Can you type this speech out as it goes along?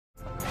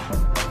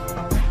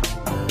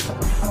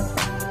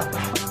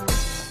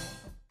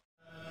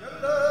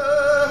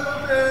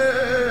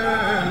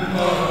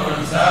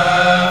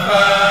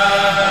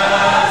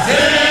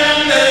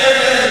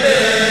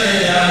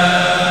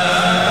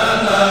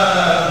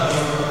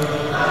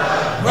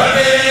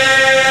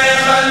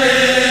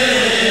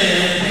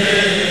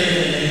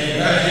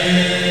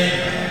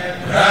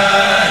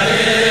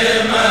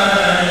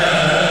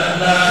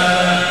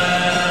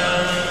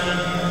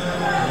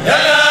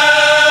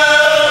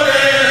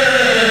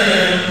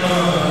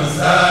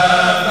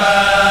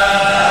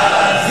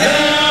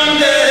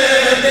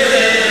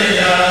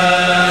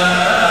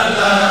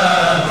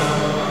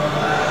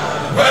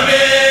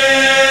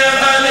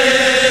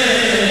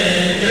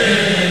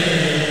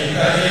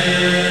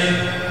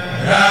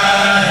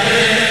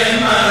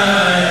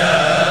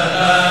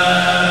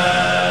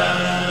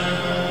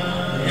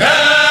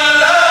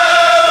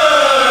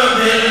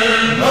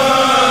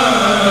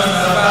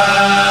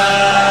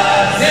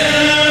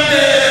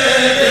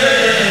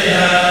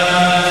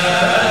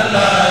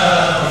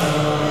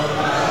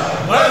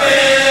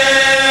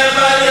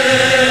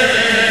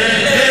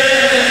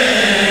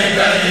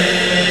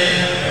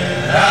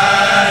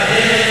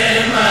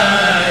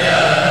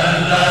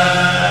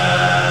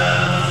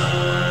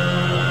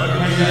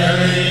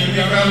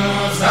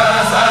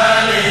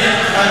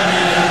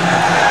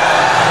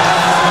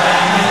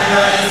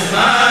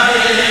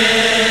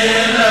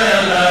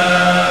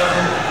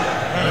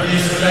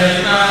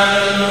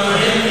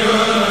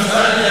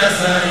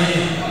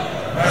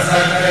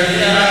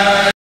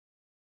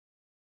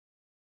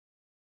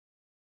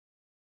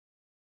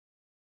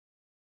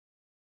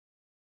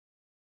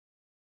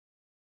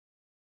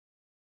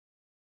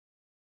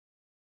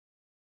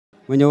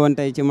mu ñëwoon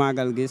tey ci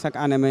màggal gi chaque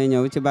année may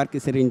ñëw ci barki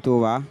Serigne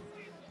Touba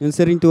ñun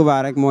Serigne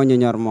Touba rek moo ñu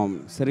ñor moom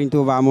Serigne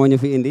Touba moo ñu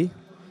fi indi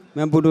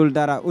même bu dul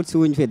dara ut si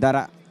wuñ fi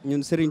dara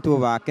ñun Serigne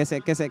Touba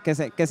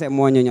kese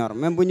moo ñu ñor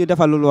même bu ñu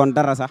defalul woon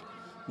dara sax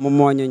moom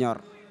moo ñu ñor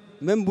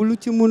même bu lu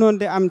ci mënoon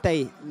di am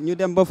tey ñu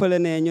dem ba fële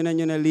ne ñu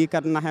ne lii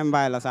kat naxe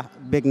mbaay la sax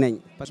bég nañ.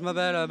 Je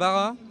m'appelle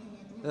Bara.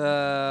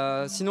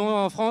 Sinon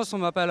en France on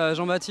m'appelle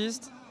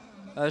Jean-Baptiste.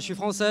 Je suis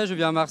français, je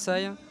viens à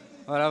Marseille.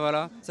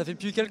 Voilà. Ça fait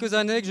depuis quelques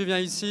années que je viens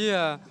ici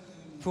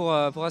pour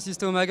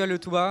assister au Magal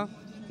Touba.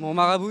 Mon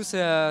marabout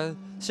c'est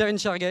Sherin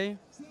Chergay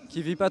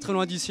qui vit pas très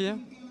loin d'ici,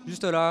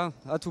 juste là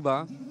à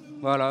Touba.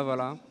 Voilà.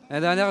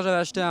 L'année dernière j'avais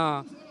acheté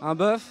un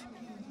bœuf.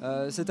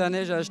 Cette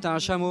année j'ai acheté un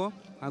chameau,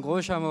 un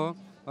gros chameau.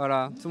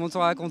 Voilà, tout le monde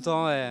sera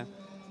content et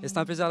c'est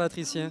un plaisir d'être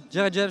ici.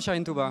 Déjà,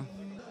 Sherin Touba.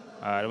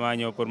 dama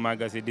ñëw pour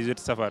Magal si 18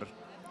 safar.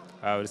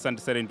 waaw di sant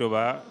Serigne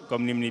Touba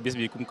comme ni mu ni bis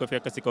bi ku mu ko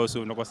fekk si kaw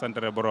suuf na ko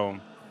santare boromam.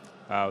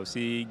 waaw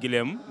si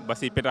gileem ba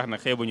si petax na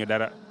xeebuñu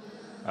dara.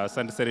 waaw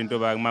sant Serigne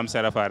Touba ak maam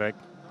Sarafa rek.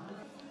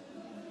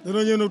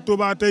 danoo ñëw nag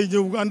Touba tey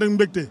ñëw ànd ak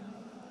mbégte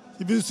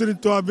ci bisu Serigne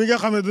Touba bi nga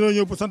xam ne danoo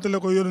ñëw pour santale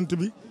ko yonent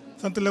bi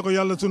santale ko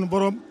yàlla sunu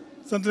borom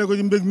santale ko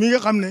ci mbég mi nga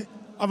xam ne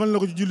amal na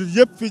ko ci jullit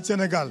yëpp fii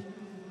Sénégal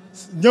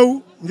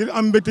ñëw ngir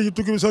am mbégte ci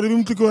tukki bi sori bi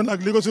mu tukki woon ak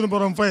li ko sunu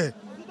borom fayee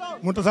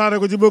mu tasaare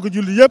ko ci bokk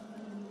jullit yëpp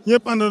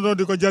ñëpp àndandoo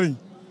di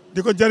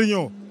ko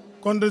jariñoo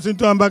kon de Serigne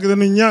Touba Mbacké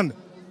dañuy ñaan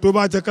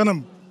Touba ca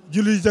kanam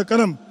jullit yi ca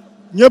kanam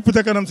ñëpp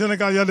ca kanam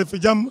Sénégal yàlla def fi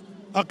jàmm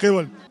ak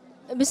xéewal.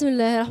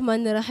 bismillahi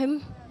rahmaani rahim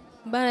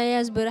bana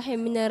yaas bi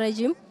rahim mina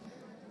rajim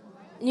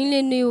ñu ngi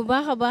leen nuyu bu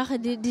baax a baax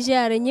di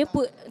ziare ñëpp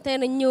tey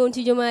nañ ñëwoon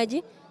ci jumaa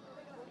ji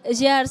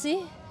ziar si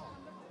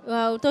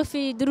waaw toog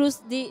fi durus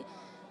di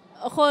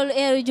xool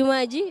eeru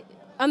jumaa ji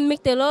am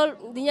mbégte lool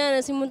di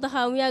ñaanal si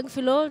Muntaxa mu yàgg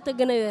fi lool te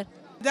gën a wér.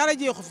 dara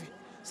jeexu fi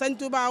Sëñ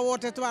Touba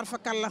woote tubaar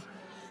fakal la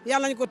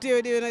yàlla nañu ko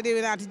téewe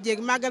déwénaati jéeg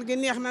màggal gi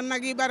neex na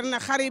nag yi bari na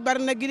xar yi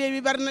bari na gileem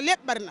yi bari na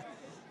lépp bari na.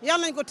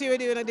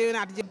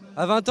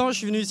 À 20 ans, je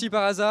suis venu ici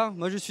par hasard.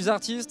 Moi, je suis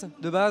artiste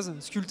de base,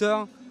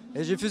 sculpteur.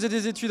 Et j'ai fait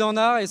des études en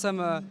art et ça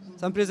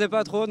me plaisait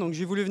pas trop. Donc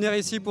j'ai voulu venir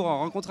ici pour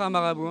rencontrer un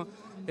marabout.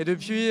 Et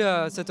depuis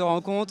cette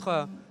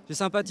rencontre, j'ai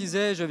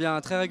sympathisé et je viens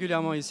très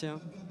régulièrement ici.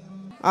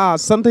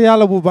 sant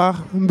yàlla bu baax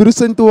mbiru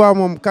Sëñ Touba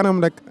moom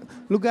kanam rek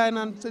lu gaay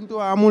naan Sëñ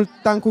Touba amul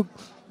tànku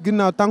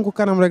ginnaaw tànku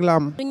kanam rek la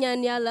am. ñu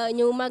ñaan yàlla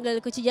ñëw màggal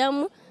ko ci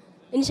jàmm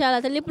incha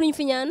allah te lépp lu ñu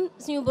fi ñaan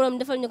suñu borom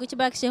defal ñu ko ci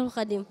barke Cheikhul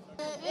Khadim.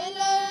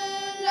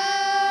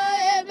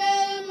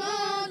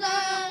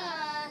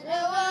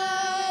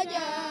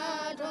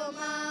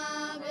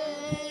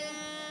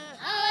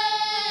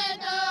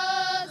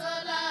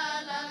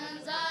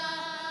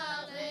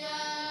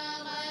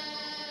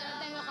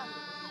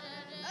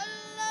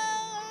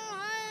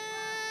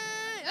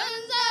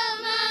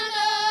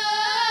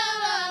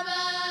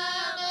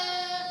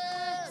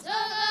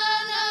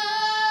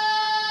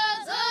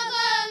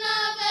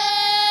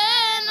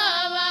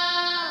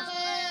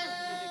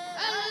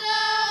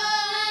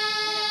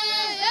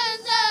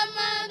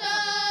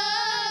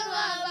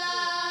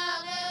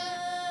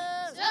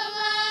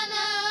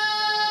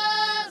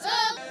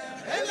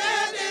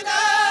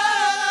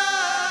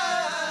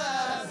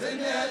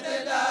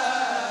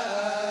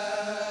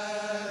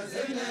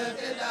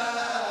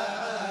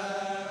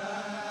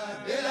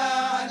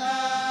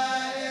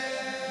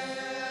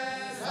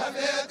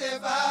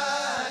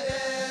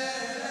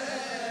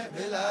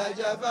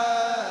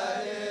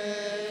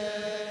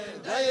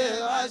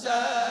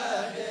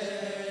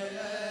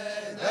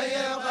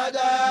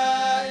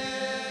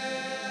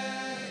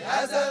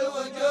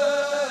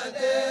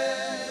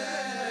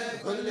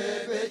 كل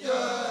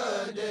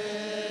بجود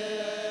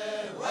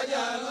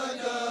وجعلنا